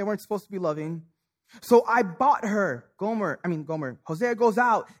something they weren't supposed to be loving. "So I bought her," Hosea goes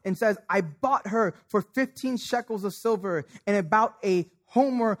out and says, "I bought her for 15 shekels of silver and about a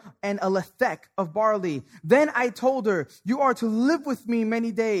homer and a lethek of barley. Then I told her, 'You are to live with me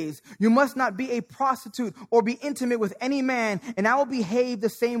many days. You must not be a prostitute or be intimate with any man, and I will behave the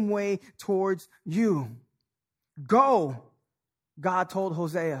same way towards you.' Go," God told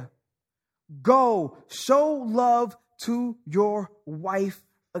Hosea. "Go, show love to your wife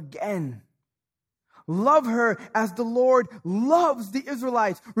again. Love her as the Lord loves the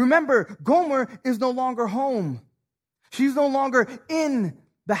Israelites." Remember, Gomer is no longer home. She's no longer in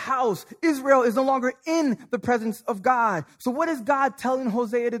the house. Israel is no longer in the presence of God. So what is God telling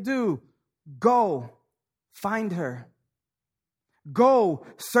Hosea to do? Go, find her. Go,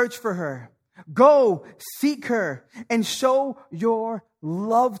 search for her. Go, seek her, and show your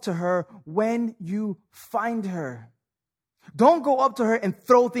love to her when you find her. Don't go up to her and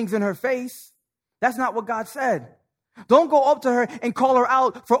throw things in her face. That's not what God said. Don't go up to her and call her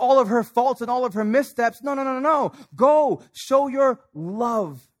out for all of her faults and all of her missteps. No. Go, show your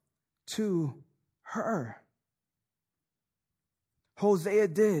love to her. Hosea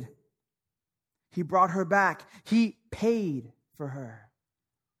did. He brought her back. He paid for her.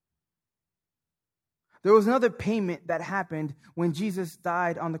 There was another payment that happened when Jesus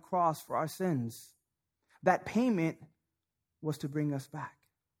died on the cross for our sins. That payment was to bring us back.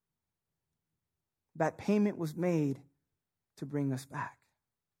 That payment was made to bring us back.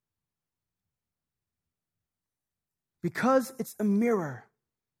 Because it's a mirror.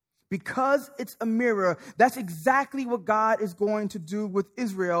 Because it's a mirror, that's exactly what God is going to do with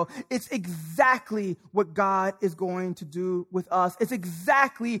Israel. It's exactly what God is going to do with us. It's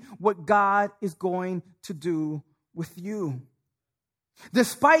exactly what God is going to do with you.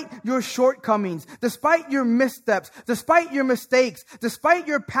 Despite your shortcomings, despite your missteps, despite your mistakes, despite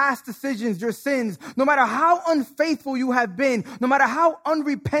your past decisions, your sins, no matter how unfaithful you have been, no matter how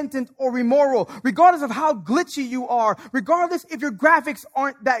unrepentant or immoral, regardless of how glitchy you are, regardless if your graphics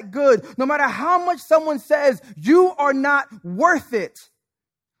aren't that good, no matter how much someone says you are not worth it,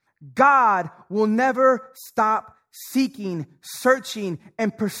 God will never stop seeking, searching,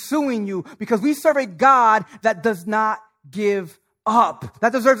 and pursuing you because we serve a God that does not give up.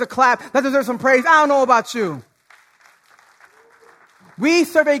 That deserves a clap. That deserves some praise. I don't know about you. We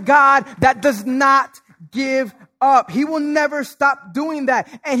serve a God that does not give up. He will never stop doing that.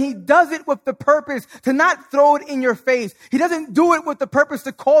 And he does it with the purpose to not throw it in your face. He doesn't do it with the purpose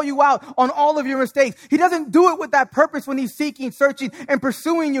to call you out on all of your mistakes. He doesn't do it with that purpose when he's seeking, searching, and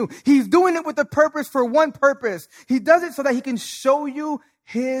pursuing you. He's doing it with the purpose for one purpose. He does it so that he can show you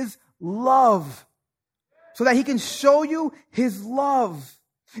his love. So that he can show you his love.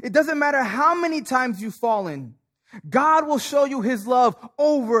 It doesn't matter how many times you've fallen. God will show you his love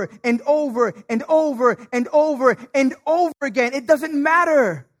over and over and over and over and over again. It doesn't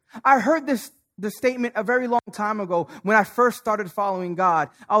matter. I heard this statement a very long time ago when I first started following God.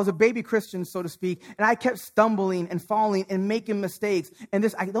 I was a baby Christian, so to speak, and I kept stumbling and falling and making mistakes. And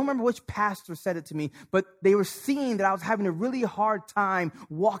I don't remember which pastor said it to me, but they were seeing that I was having a really hard time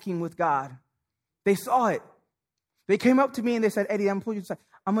walking with God. They saw it. They came up to me and they said, Eddie, I'm going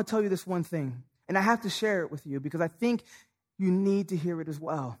to tell you this one thing. And I have to share it with you because I think you need to hear it as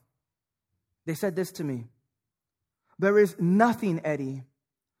well. They said this to me. There is nothing, Eddie.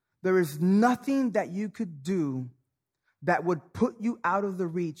 There is nothing that you could do that would put you out of the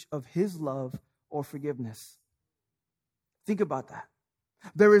reach of his love or forgiveness. Think about that.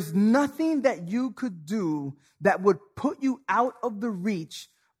 There is nothing that you could do that would put you out of the reach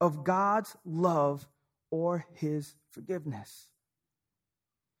of God's love or his forgiveness.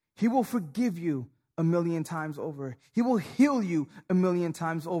 He will forgive you 1,000,000 times over. He will heal you 1,000,000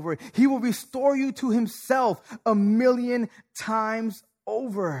 times over. He will restore you to himself 1,000,000 times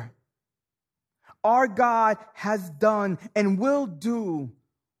over. Our God has done and will do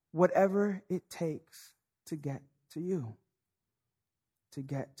whatever it takes to get to you, to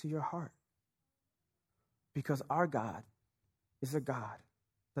get to your heart. Because our God is a God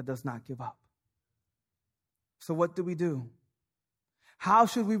that does not give up. So what do we do? How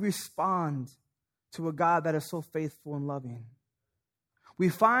should we respond to a God that is so faithful and loving? We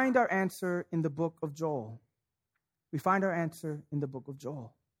find our answer in the book of Joel. We find our answer in the book of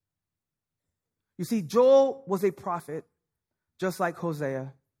Joel. You see, Joel was a prophet, just like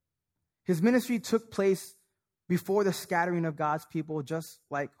Hosea. His ministry took place before the scattering of God's people, just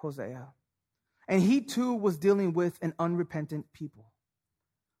like Hosea. And he too was dealing with an unrepentant people.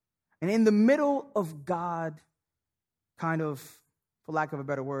 And in the middle of God kind of, for lack of a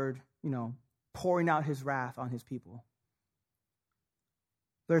better word, pouring out his wrath on his people,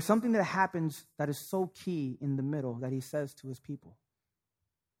 there's something that happens that is so key in the middle that he says to his people.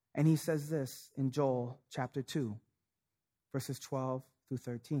 And he says this in Joel chapter 2, verses 12 through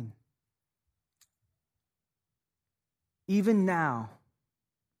 13. Even now,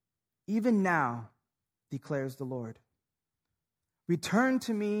 declares the Lord, return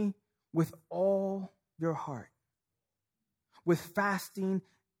to me with all your heart, with fasting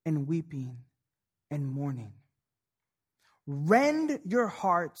and weeping and mourning. Rend your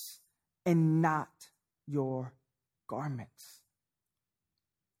hearts and not your garments.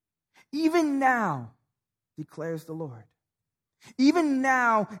 Even now, declares the Lord, even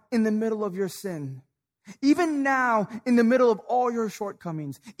now in the middle of your sin, even now in the middle of all your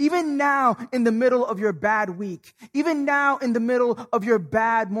shortcomings, even now in the middle of your bad week, even now in the middle of your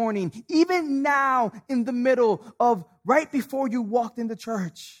bad morning, even now in the middle of right before you walked into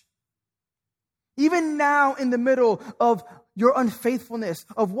church, even now in the middle of your unfaithfulness,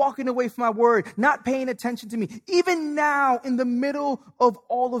 of walking away from my word, not paying attention to me, even now in the middle of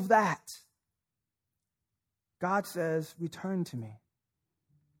all of that, God says, return to me.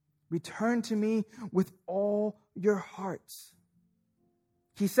 Return to me with all your hearts.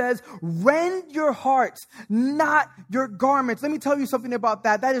 He says, rend your hearts, not your garments. Let me tell you something about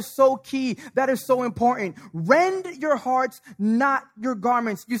that. That is so key. That is so important. Rend your hearts, not your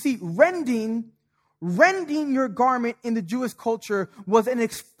garments. You see, rending your garment in the Jewish culture was an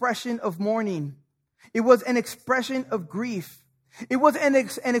expression of mourning. It was an expression of grief. It was an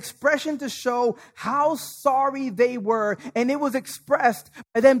expression to show how sorry they were, and it was expressed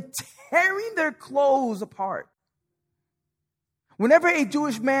by them tearing their clothes apart. Whenever a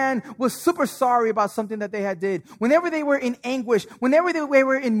Jewish man was super sorry about something that they had did, whenever they were in anguish, whenever they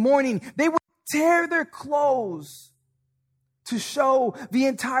were in mourning, they would tear their clothes to show the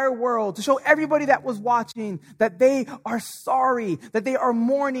entire world, to show everybody that was watching that they are sorry, that they are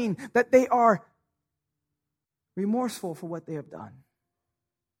mourning, that they are remorseful for what they have done.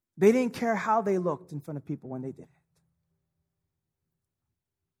 They didn't care how they looked in front of people when they did it.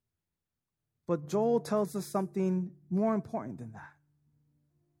 But Joel tells us something more important than that.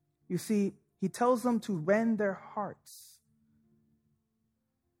 You see, he tells them to rend their hearts,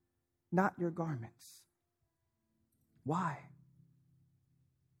 not your garments. Why?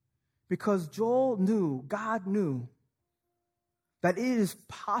 Because God knew, that it is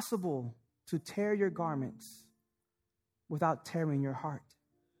possible to tear your garments without tearing your heart.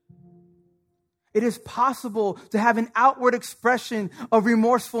 It is possible to have an outward expression of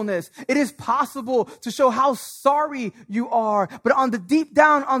remorsefulness. It is possible to show how sorry you are, but on the deep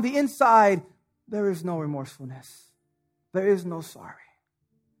down on the inside, there is no remorsefulness. There is no sorry.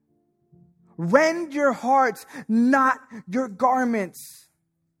 Rend your hearts, not your garments.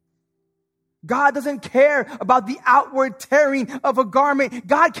 God doesn't care about the outward tearing of a garment.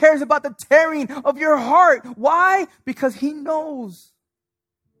 God cares about the tearing of your heart. Why? Because he knows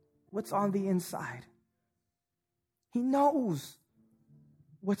what's on the inside. He knows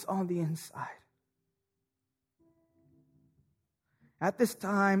what's on the inside. At this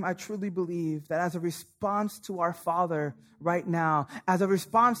time, I truly believe that as a response to our Father right now, as a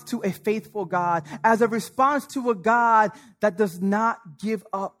response to a faithful God, as a response to a God that does not give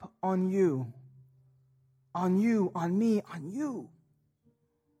up on you, on me, on you,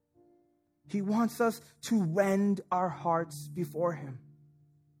 he wants us to rend our hearts before him.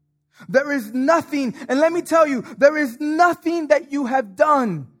 There is nothing, and let me tell you, there is nothing that you have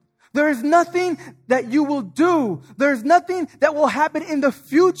done. There is nothing that you will do. There is nothing that will happen in the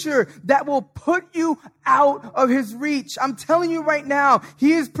future that will put you out of his reach. I'm telling you right now,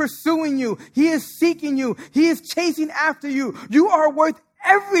 he is pursuing you. He is seeking you. He is chasing after you. You are worth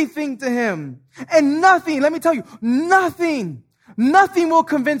everything to him. And nothing, let me tell you, nothing will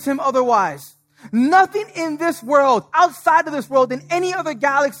convince him otherwise. Nothing in this world, outside of this world, in any other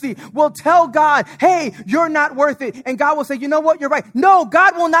galaxy will tell God, hey, you're not worth it. And God will say, you know what, you're right. No,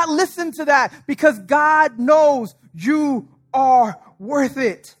 God will not listen to that because God knows you are worth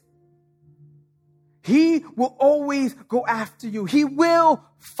it. He will always go after you. He will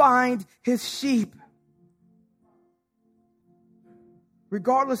find his sheep.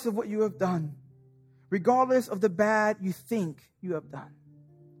 Regardless of what you have done, regardless of the bad you think you have done,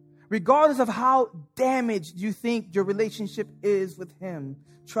 regardless of how damaged you think your relationship is with him,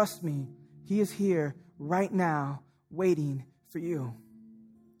 trust me, he is here right now waiting for you.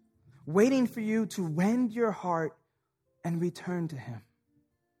 Waiting for you to rend your heart and return to him.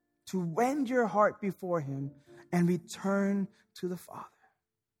 To rend your heart before him and return to the Father.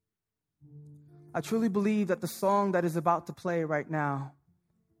 I truly believe that the song that is about to play right now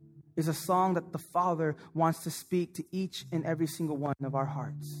is a song that the Father wants to speak to each and every single one of our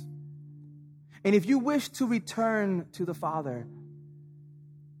hearts. And if you wish to return to the Father,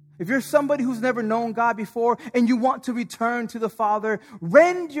 if you're somebody who's never known God before and you want to return to the Father,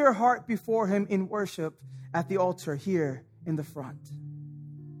 rend your heart before him in worship at the altar here in the front.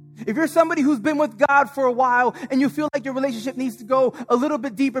 If you're somebody who's been with God for a while and you feel like your relationship needs to go a little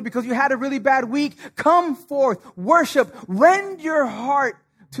bit deeper because you had a really bad week, come forth, worship, rend your heart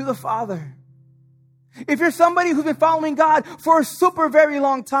to the Father. If you're somebody who's been following God for a super very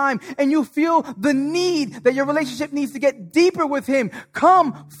long time and you feel the need that your relationship needs to get deeper with him,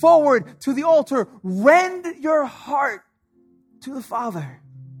 come forward to the altar. Rend your heart to the Father.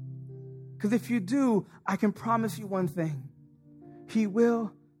 Because if you do, I can promise you one thing. He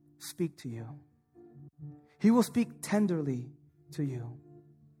will speak to you. He will speak tenderly to you.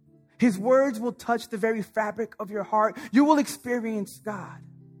 His words will touch the very fabric of your heart. You will experience God.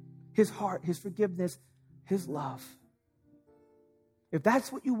 His heart, his forgiveness, his love. If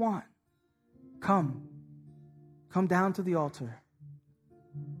that's what you want, come down to the altar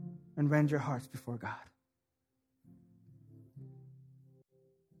and rend your hearts before God.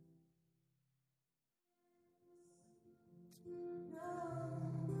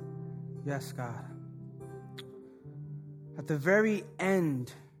 Yes, God. At the very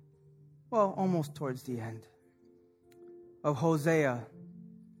end, well, almost towards the end of Hosea,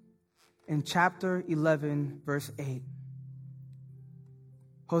 in chapter 11, verse 8,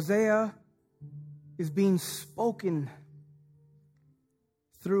 Hosea is being spoken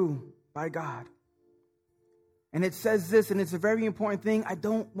through by God. And it says this, and it's a very important thing. I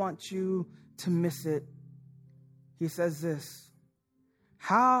don't want you to miss it. He says this: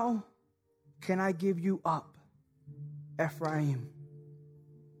 how can I give you up, Ephraim?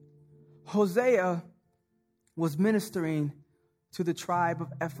 Hosea was ministering to the tribe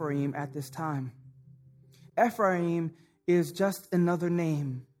of Ephraim at this time. Ephraim is just another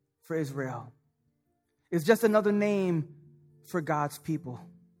name for Israel. It's just another name for God's people.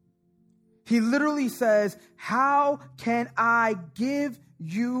 He literally says, how can I give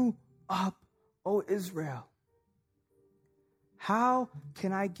you up, O Israel? How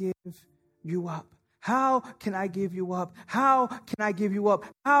can I give you up? How can I give you up? How can I give you up?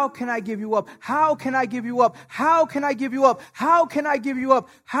 How can I give you up? How can I give you up? How can I give you up? How can I give you up?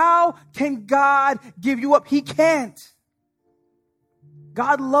 How can God give you up? He can't.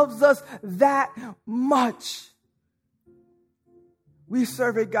 God loves us that much. We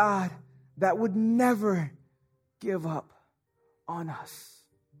serve a God that would never give up on us.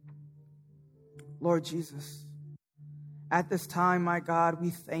 Lord Jesus, at this time, my God, we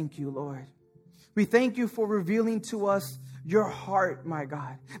thank you, Lord. We thank you for revealing to us your heart, my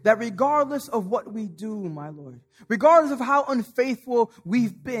God, that regardless of what we do, my Lord, regardless of how unfaithful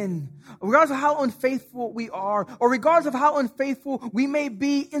we've been, regardless of how unfaithful we are, or regardless of how unfaithful we may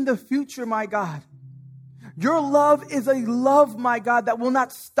be in the future, my God, your love is a love, my God, that will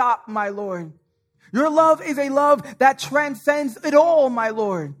not stop, my Lord. Your love is a love that transcends it all, my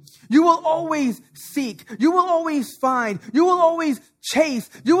Lord. You will always seek. You will always find. You will always chase.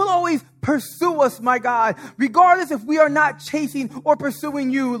 You will always pursue us, my God, regardless if we are not chasing or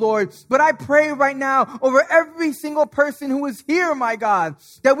pursuing you, Lord. But I pray right now over every single person who is here, my God,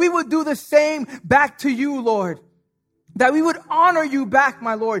 that we would do the same back to you, Lord. That we would honor you back,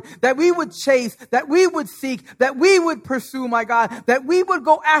 my Lord. That we would chase, that we would seek, that we would pursue, my God. That we would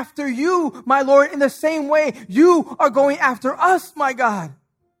go after you, my Lord, in the same way you are going after us, my God.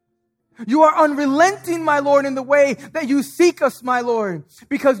 You are unrelenting, my Lord, in the way that you seek us, my Lord.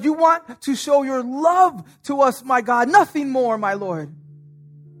 Because you want to show your love to us, my God. Nothing more, my Lord.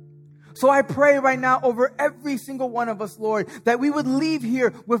 So I pray right now over every single one of us, Lord, that we would leave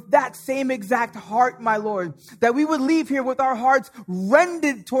here with that same exact heart, my Lord. That we would leave here with our hearts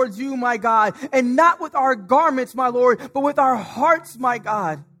rended towards you, my God. And not with our garments, my Lord, but with our hearts, my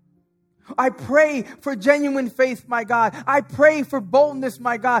God. I pray for genuine faith, my God. I pray for boldness,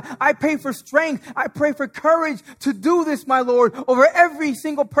 my God. I pray for strength. I pray for courage to do this, my Lord, over every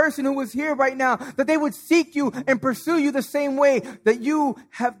single person who is here right now, that they would seek you and pursue you the same way that you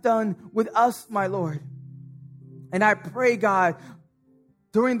have done with us, my Lord. And I pray, God,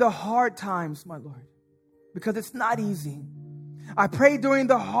 during the hard times, my Lord, because it's not easy. I pray during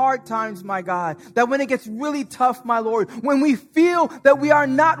the hard times, my God, that when it gets really tough, my Lord, when we feel that we are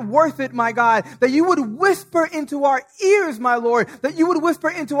not worth it, my God, that you would whisper into our ears, my Lord, that you would whisper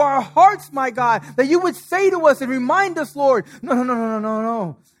into our hearts, my God, that you would say to us and remind us, Lord,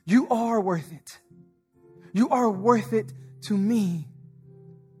 no. You are worth it. You are worth it to me.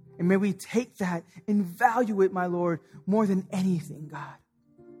 And may we take that and value it, my Lord, more than anything, God.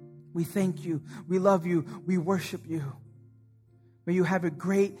 We thank you. We love you. We worship you. May you have a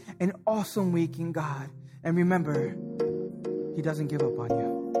great and awesome week in God. And remember, He doesn't give up on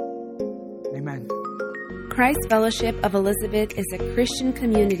you. Amen. Christ Fellowship of Elizabeth is a Christian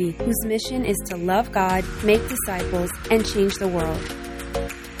community whose mission is to love God, make disciples, and change the world.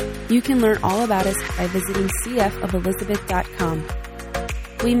 You can learn all about us by visiting cfofelizabeth.com.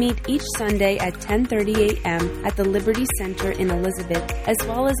 We meet each Sunday at 10:30 a.m. at the Liberty Center in Elizabeth, as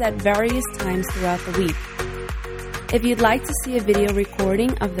well as at various times throughout the week. If you'd like to see a video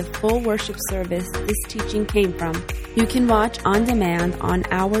recording of the full worship service this teaching came from, you can watch on demand on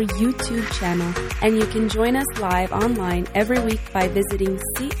our YouTube channel, and you can join us live online every week by visiting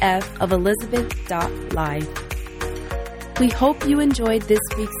cfofelizabeth.live. We hope you enjoyed this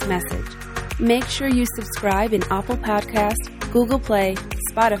week's message. Make sure you subscribe in Apple Podcasts, Google Play,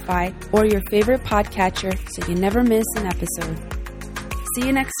 Spotify, or your favorite podcatcher so you never miss an episode. See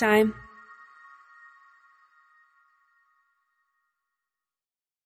you next time.